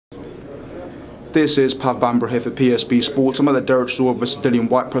This is Pav Bambra here for PSB Sports. I'm at the Derek Chisora vs Dillian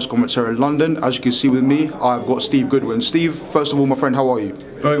Whyte press conference here in London. As you can see with me, I've got Steve Goodwin. Steve, first of all, my friend, how are you?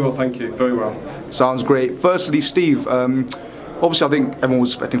 Very well, thank you. Very well. Sounds great. Firstly, Steve, obviously I think everyone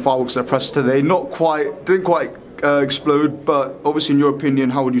was expecting fireworks at the press today. Didn't quite explode, but obviously in your opinion,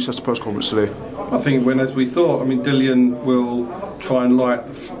 how would you assess the press conference today? I think it went as we thought. I mean, Dillian will try and light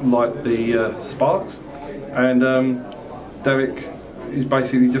the sparks, and Derek is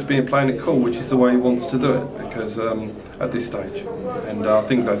basically just playing it cool, which is the way he wants to do it, because at this stage, and I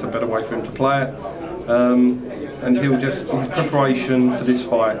think that's a better way for him to play it. And his preparation for this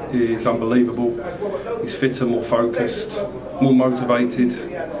fight is unbelievable. He's fitter, more focused, more motivated,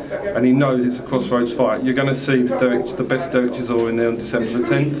 and he knows it's a crossroads fight. You're going to see the best Derek Chisora in there on December the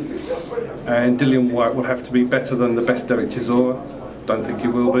 10th, and Dillian Whyte will have to be better than the best Derek Chisora. Don't think he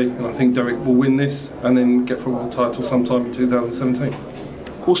will be, and I think Derek will win this and then get for a world title sometime in 2017.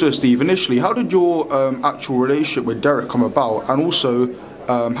 Also, Steve, initially, how did your actual relationship with Derek come about, and also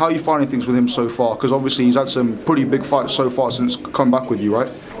how are you finding things with him so far? Because obviously he's had some pretty big fights so far since come back with you,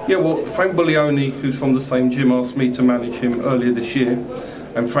 right? Yeah, well, Frank Bullioni, who's from the same gym, asked me to manage him earlier this year,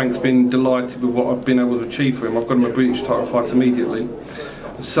 and Frank's been delighted with what I've been able to achieve for him. I've got him a British title fight immediately.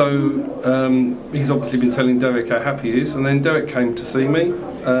 So he's obviously been telling Derek how happy he is, and then Derek came to see me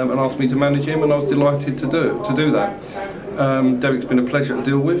and asked me to manage him, and I was delighted to do that. Derek's been a pleasure to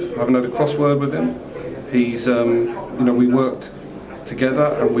deal with. I haven't had a crossword with him. He's, we work together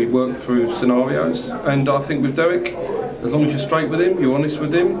and we work through scenarios, and I think with Derek, as long as you're straight with him, you're honest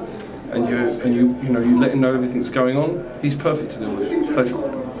with him, and you let him know everything's going on, he's perfect to deal with.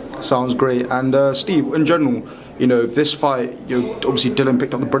 Pleasure. Sounds great. And Steve, in general, this fight, obviously Dillian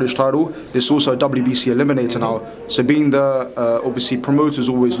picked up the British title. This is also a WBC eliminator now. So being the, obviously promoters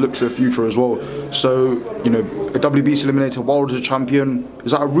always look to the future as well. So, a WBC eliminator while as a champion,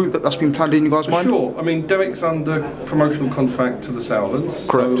 is that a route that's been planned in you guys' mind? Sure. I mean, Derek's under promotional contract to the Sauerlands.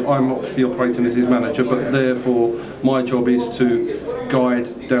 Correct. So I'm obviously operating as his manager, but therefore my job is to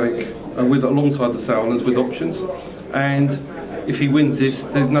guide Derek alongside the Sauerlands with options. And if he wins this,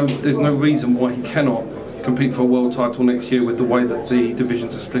 there's no reason why he cannot compete for a world title next year with the way that the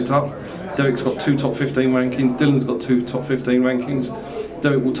divisions are split up. Derek's got 2 top 15 rankings, Dillian's got 2 top 15 rankings.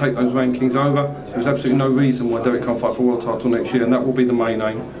 Derek will take those rankings over. There's absolutely no reason why Derek can't fight for a world title next year, and that will be the main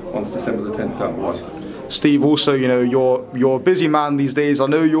aim once December the 10th out of the way. Steve, also, you're a busy man these days. I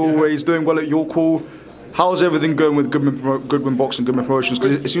know you're always doing well at your call. How's everything going with Goodwin Boxing, Goodwin Promotions?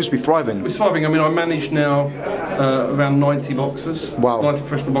 Because it seems to be thriving. It's thriving. I mean, I manage now around 90 boxers, wow. 90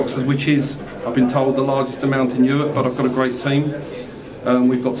 professional boxers, which is, I've been told, the largest amount in Europe, but I've got a great team.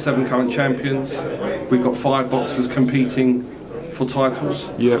 We've got 7 current champions. We've got 5 boxers competing for titles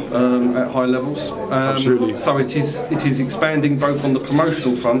at high levels. Absolutely. So it is expanding both on the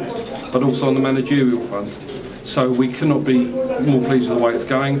promotional front, but also on the managerial front. So we cannot be more pleased with the way it's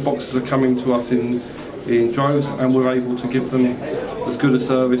going. Boxers are coming to us in droves, and we're able to give them as good a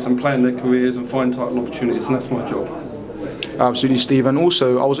service and plan their careers and find title opportunities, and that's my job. Absolutely, Steve. And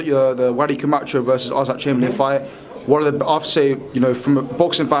also, I was at the Chamberlain-Camacho versus Isaac Chamberlain fight. One of the, I have to say, from a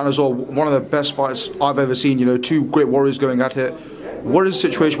boxing fan as well, one of the best fights I've ever seen. 2 great warriors going at it. What is the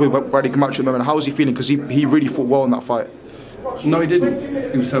situation with Chamberlain-Camacho at the moment? How is he feeling? Because he really fought well in that fight. No, he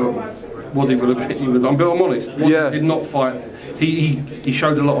didn't. He was terrible. Waddy would have hit you with. I'm honest. Waddy did not fight. He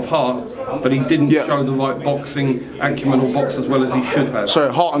showed a lot of heart, but he didn't show the right boxing acumen or box as well as he should have. So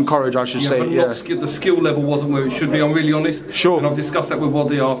heart and courage, I should say. But the skill level wasn't where it should be. I'm really honest. Sure. And I've discussed that with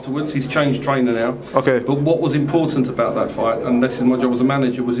Waddy afterwards. He's changed trainer now. Okay. But what was important about that fight, and this is my job as a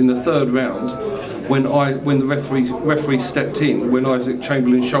manager, was in the 3rd round when the referee stepped in when Isaac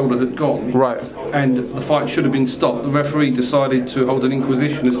Chamberlain's shoulder had gone. Right. And the fight should have been stopped. The referee decided to hold an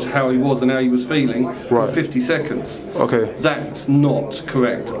inquisition as to how he was and how he was feeling for 50 seconds. Okay. That's not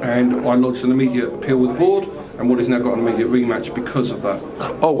correct, and I lodged an immediate appeal with the board, and Waddy's now got an immediate rematch because of that.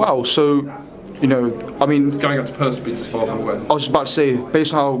 Oh wow, so, I mean... It's going up to purse bids as far as I'm aware. I was just about to say,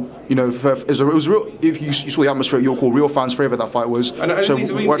 based on how, it was real, if you saw the atmosphere at your call, real fans' favourite that fight was. And so he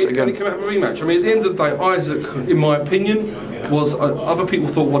can have a rematch. I mean, at the end of the day, Isaac, in my opinion, was, other people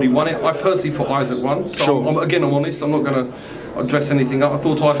thought Waddy won it. I personally thought Isaac won. So sure. I'm honest, I'm not going to address anything up. I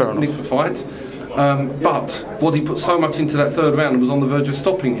thought Isaac nicked the fight. But Waddy put so much into that 3rd round and was on the verge of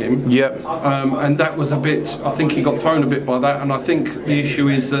stopping him. Yep. And that was a bit, I think he got thrown a bit by that, and I think the issue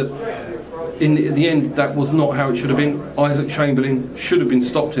is that in the end, that was not how it should have been. Isaac Chamberlain should have been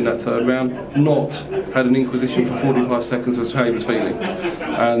stopped in that third round, not had an inquisition for 45 seconds as to how he was feeling.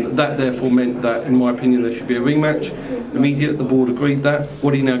 And that therefore meant that, in my opinion, there should be a rematch. Immediate, the board agreed that.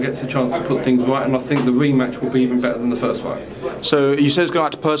 Woody now gets a chance to put things right, and I think the rematch will be even better than the first fight. So you said it's going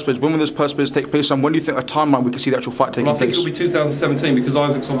out to purse bids. When will this purse bids take place, and when do you think a timeline we can see the actual fight taking place? I think it'll be 2017 because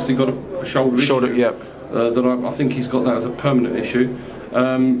Isaac's obviously got a shoulder issue. Yeah. That I think he's got that as a permanent issue.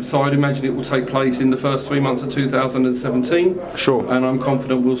 So I'd imagine it will take place in the first 3 months of 2017. Sure. And I'm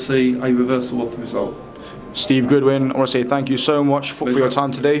confident we'll see a reversal of the result. Steve Goodwin, I want to say thank you so much for your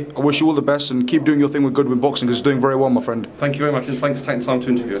time today. I wish you all the best and keep doing your thing with Goodwin Boxing because it's doing very well, my friend. Thank you very much, and thanks for taking time to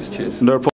interview us. Cheers. No problem.